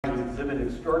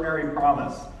exhibited extraordinary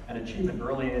promise and achievement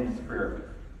early in his career.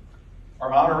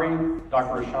 Our honoree,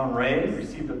 Dr. Rashawn Ray,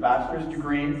 received a bachelor's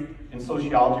degree in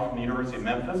sociology from the University of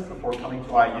Memphis before coming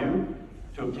to IU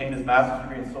to obtain his master's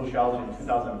degree in sociology in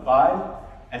 2005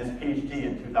 and his PhD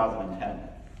in 2010.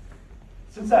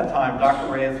 Since that time,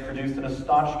 Dr. Ray has produced an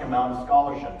astonishing amount of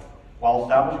scholarship while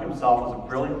establishing himself as a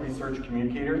brilliant research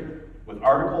communicator with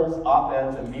articles,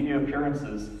 op-eds, and media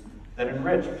appearances that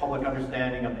enrich public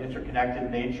understanding of the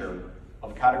interconnected nature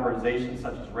of categorizations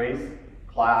such as race,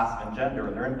 class, and gender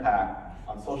and their impact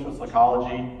on social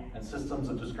psychology and systems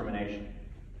of discrimination.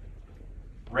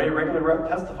 Ray regularly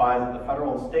testifies at the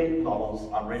federal and state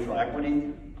levels on racial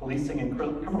equity, policing and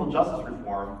criminal justice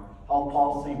reform, health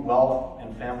policy, wealth,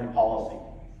 and family policy.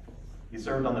 He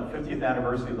served on the 50th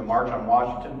anniversary of the March on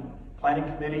Washington Planning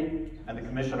Committee and the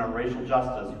Commission on Racial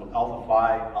Justice with Alpha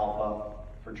Phi Alpha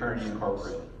Fraternity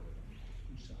Incorporated.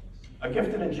 A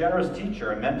gifted and generous teacher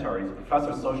and mentor, he's a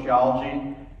professor of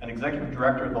sociology and executive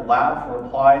director of the Lab for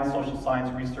Applied Social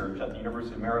Science Research at the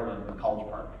University of Maryland in College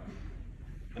Park.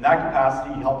 In that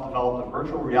capacity, he helped develop a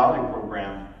virtual reality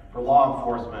program for law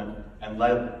enforcement and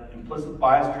led implicit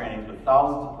bias trainings with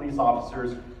thousands of police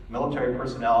officers, military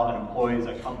personnel, and employees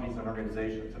at companies and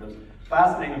organizations. And it was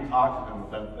fascinating to talk to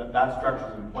him that structure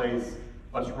is in place,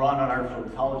 but it's run on artificial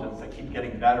intelligence that keep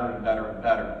getting better and better and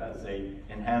better as they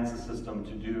enhance the system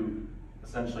to do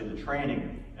essentially the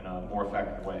training in a more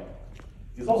effective way.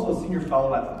 He's also a senior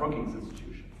fellow at the Brookings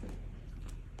Institution.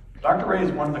 Dr. Ray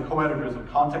is one of the co-editors of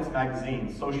Context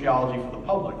Magazine's Sociology for the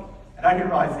Public. And I didn't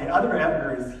realize the other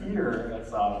editor is here as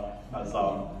Fabio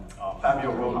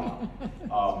Roja.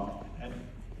 And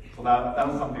so that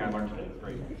was something I learned today. It's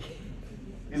great.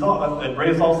 Ray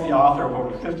is also the author of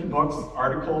over 50 books,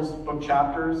 articles, book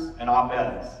chapters, and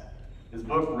op-eds. His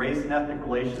book, Race and Ethnic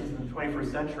Relations in the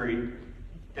 21st Century,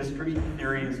 History,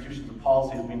 Theory, Institutions, and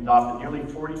Policy has been adopted nearly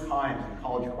 40 times in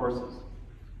college courses.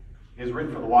 He has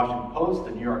written for the Washington Post,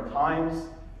 the New York Times,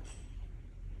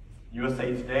 USA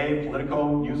Today,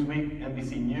 Politico, Newsweek,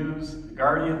 NBC News, The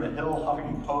Guardian, The Hill,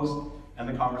 Huffington Post, and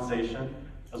The Conversation,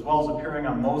 as well as appearing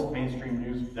on most mainstream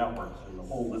news networks. There's a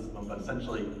whole list of them, but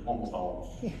essentially almost all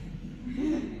of them.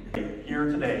 Here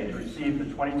today to receive the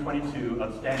 2022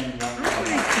 Outstanding Young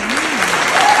Alumni Award.